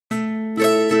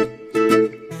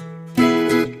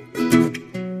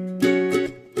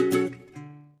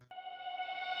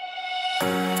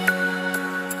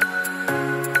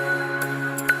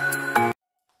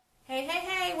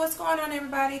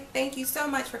thank you so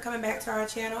much for coming back to our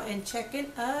channel and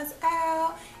checking us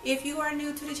out. If you are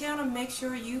new to the channel, make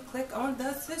sure you click on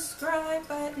the subscribe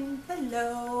button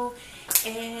below.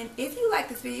 And if you like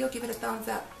this video, give it a thumbs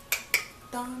up.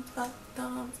 Thumbs up,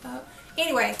 thumbs up.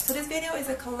 Anyway, so this video is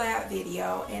a collab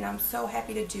video, and I'm so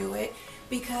happy to do it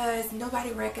because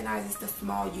nobody recognizes the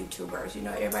small YouTubers. You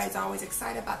know, everybody's always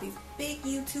excited about these big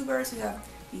YouTubers who have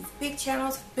these big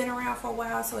channels, been around for a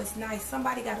while, so it's nice.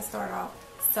 Somebody got to start off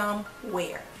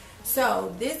somewhere.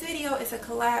 So this video is a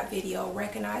collab video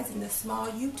recognizing the small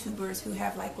YouTubers who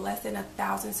have like less than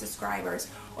 1,000 subscribers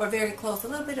or very close, a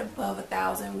little bit above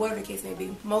 1,000, whatever the case may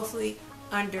be, mostly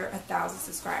under 1,000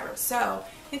 subscribers. So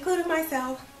including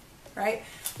myself, right?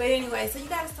 But anyway, so you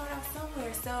got to start off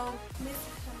somewhere. So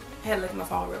I had to look at my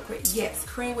phone real quick. Yes,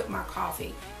 Cream with my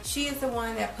coffee. She is the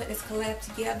one that put this collab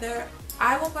together.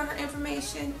 I will put her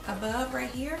information above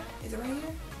right here. Is it right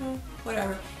here?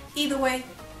 Whatever. Either way,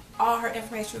 all her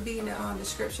information will be in the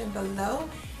description below.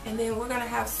 And then we're going to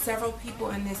have several people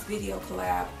in this video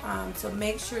collab. So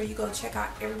make sure you go check out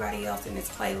everybody else in this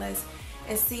playlist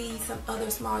and see some other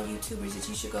small YouTubers that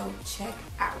you should go check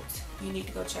out. You need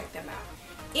to go check them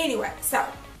out. Anyway, so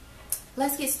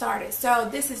let's get started. So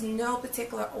this is no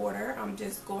particular order. I'm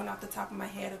just going off the top of my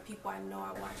head of people I know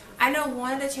I watch. I know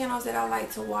one of the channels that I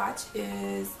like to watch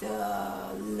is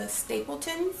the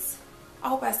Stapletons. I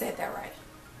hope I said that right.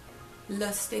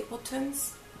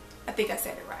 Stapletons. I think I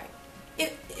said it right.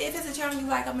 If it's a channel you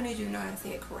like, I'm gonna need you to know how to say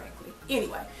it correctly.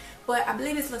 Anyway, but I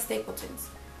believe it's Stapletons.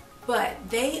 But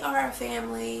they are a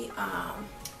family.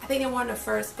 I think they're one of the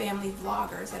first family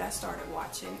vloggers that I started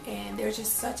watching, and they're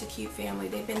just such a cute family.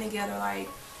 They've been together like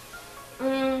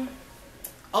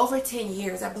over 10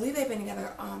 years. I believe they've been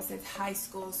together since high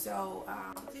school. So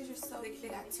they're just so they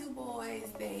got 2 boys.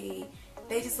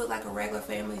 They just look like a regular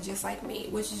family, just like me,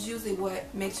 which is usually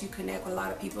what makes you connect with a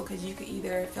lot of people, because you could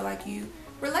either feel like you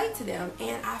relate to them,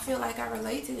 and I feel like I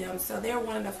relate to them. So they're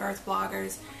one of the first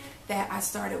vloggers that I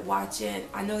started watching.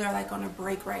 I know they're like on a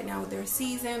break right now with their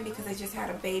season because they just had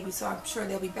a baby, so I'm sure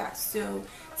they'll be back soon.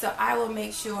 So I will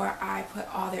make sure I put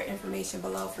all their information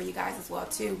below for you guys as well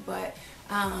too. But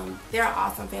they're an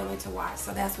awesome family to watch,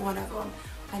 so that's one of them.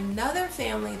 Another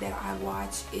family that I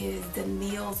watch is the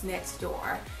Neils Next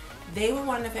Door. They were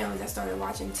one of the families I started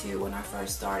watching too when I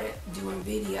first started doing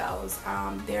videos.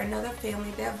 They're another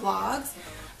family that vlogs.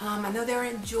 I know they're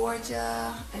in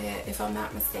Georgia, if I'm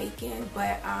not mistaken,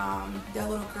 but their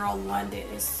little girl London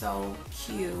is so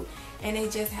cute, and they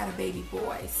just had a baby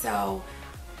boy. So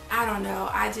I don't know,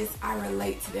 I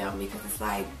relate to them because it's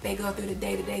like they go through the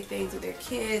day-to-day things with their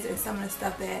kids, and some of the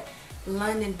stuff that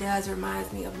London does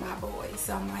reminds me of my boys.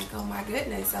 So I'm like, oh my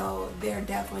goodness. So they're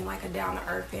definitely like a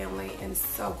down-to-earth family, and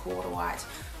so cool to watch.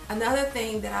 Another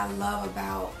thing that I love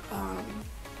about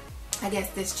I guess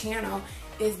this channel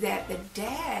is that the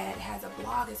dad has a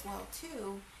blog as well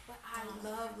too. But I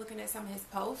love looking at some of his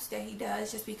posts that he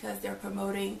does, just because they're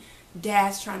promoting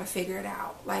dads trying to figure it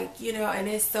out. Like, you know, and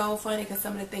it's so funny because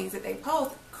some of the things that they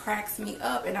post cracks me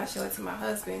up, and I show it to my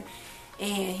husband,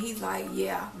 and he's like,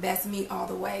 yeah, that's me all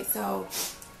the way. So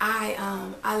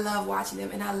I love watching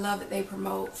them, and I love that they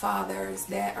promote fathers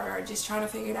that are just trying to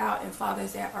figure it out, and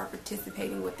fathers that are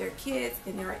participating with their kids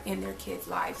and they're in their kids'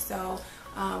 life. So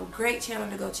great channel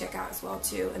to go check out as well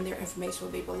too, and their information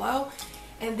will be below.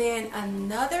 And then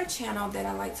another channel that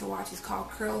I like to watch is called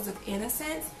Curls of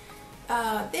Innocence.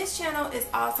 This channel is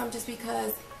awesome just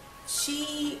because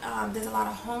she does a lot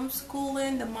of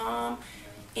homeschooling, the mom,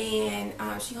 and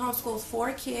she homeschools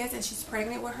 4 kids, and she's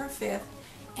pregnant with her 5th.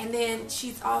 And then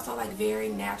she's also like very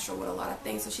natural with a lot of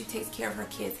things. So she takes care of her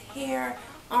kids' hair.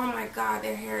 Oh my God,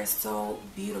 their hair is so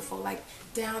beautiful, like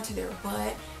down to their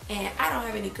butt. And I don't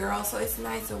have any girls, so it's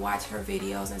nice to watch her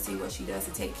videos and see what she does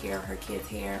to take care of her kids'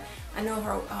 hair. I know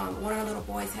her one of her little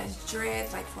boys has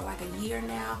dreads like for like a year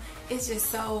now. It's just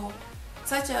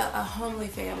such a homely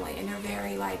family, and they're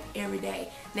very like everyday.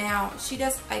 Now she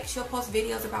does like, she'll post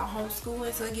videos about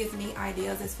homeschooling, so it gives me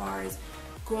ideas as far as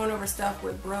going over stuff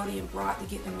with Brody and Brock to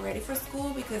get them ready for school,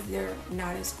 because they're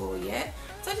not in school yet.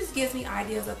 So it just gives me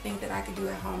ideas of things that I could do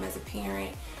at home as a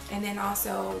parent. And then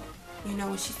also, you know,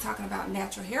 when she's talking about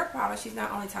natural hair products, she's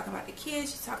not only talking about the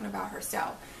kids, she's talking about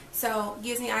herself. So it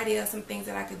gives me ideas of some things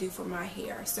that I could do for my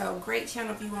hair. So great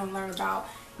channel if you want to learn about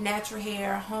natural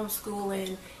hair,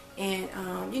 homeschooling, and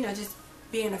you know, just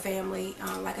being a family.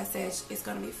 Like I said, it's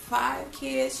going to be 5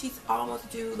 kids. She's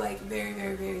almost due like very,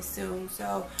 very, very soon.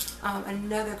 So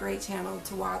another great channel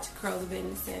to watch, Curls of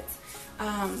Innocence.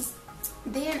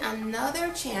 Then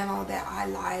another channel that I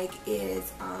like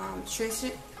is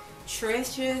Trisha's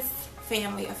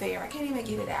Family Affair. I can't even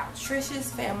get it out. Trisha's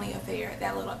Family Affair.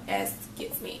 That little S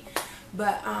gets me.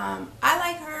 But I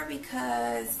like her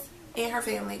because, and her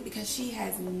family, because she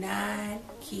has 9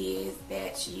 kids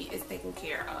that she is taking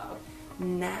care of.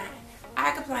 9.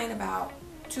 I complain about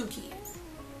 2 kids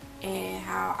and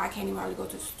how I can't even hardly go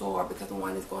to the store because the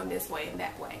one is going this way and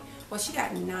that way. Well, she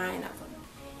got 9 of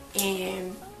them,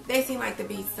 and they seem like to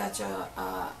be such a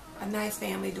nice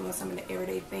family, doing some of the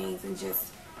everyday things and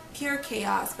just pure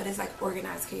chaos, but it's like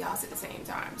organized chaos at the same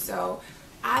time. So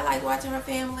I like watching her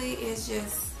family. It's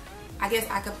just, I guess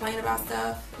I complain about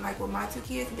stuff like with my 2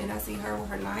 kids, and then I see her with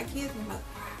her 9 kids, and I'm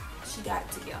like, wow, she got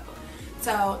it together.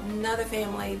 So another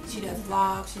family, she does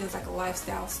vlogs, she does like a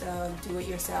lifestyle stuff, do it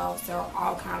yourself, so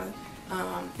all kind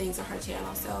of things on her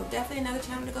channel. So definitely another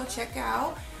channel to go check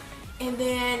out. And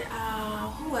then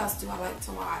who else do I like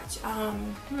to watch?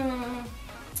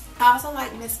 I also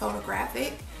like Miss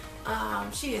Photographic.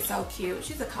 She is so cute.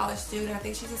 She's a college student. I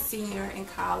think she's a senior in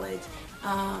college,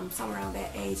 somewhere around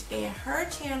that age. And her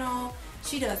channel,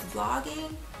 she does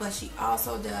vlogging, but she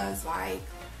also does like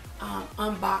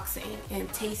unboxing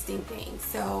and tasting things.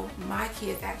 So my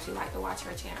kids actually like to watch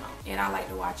her channel, and I like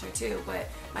to watch her too. But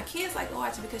my kids like to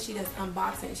watch her because she does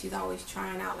unboxing. She's always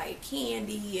trying out like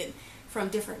candy and from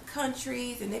different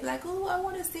countries, and they be like, oh, I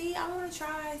want to see, I want to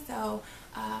try. So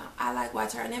I like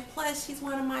watching her. And then plus she's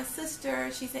one of my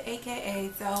sisters. She's an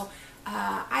AKA, so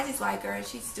I just like her.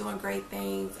 She's doing great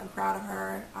things. I'm proud of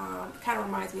her. Kind of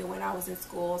reminds me of when I was in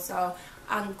school, so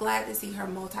I'm glad to see her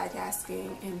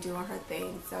multitasking and doing her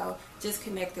thing. So just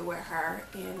connected with her,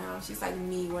 and she's like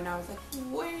me when I was like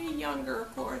way younger,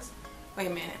 of course. Wait a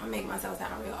minute, I'm making myself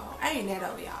sound real old. I ain't that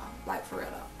old, y'all, like for real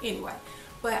though. Anyway,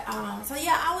 but so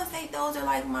yeah, I would say those are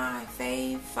like my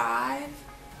fave 5.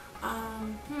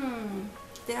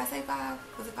 Did I say 5?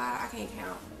 Was it 5? I can't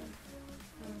count.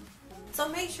 So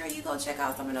make sure you go check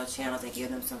out some of those channels and give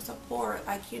them some support.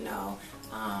 Like, you know,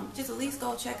 just at least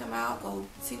go check them out. Go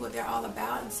see what they're all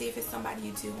about and see if it's somebody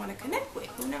you two want to connect with.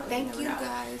 Who knows? Thank you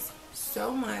guys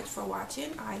so much for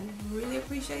watching. I really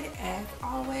appreciate it. As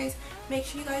always, make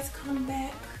sure you guys come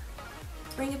back.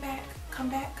 Bring it back. Come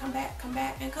back, come back, come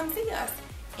back, and come see us.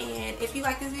 And if you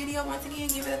like this video, once again,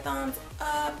 give it a thumbs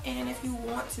up. And if you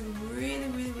want to really,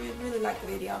 really, really, really like the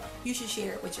video, you should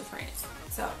share it with your friends.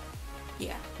 So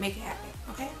yeah, make it happen.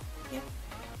 Okay? Yep.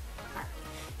 Alright.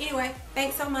 Anyway,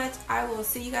 thanks so much. I will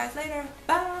see you guys later.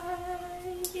 Bye.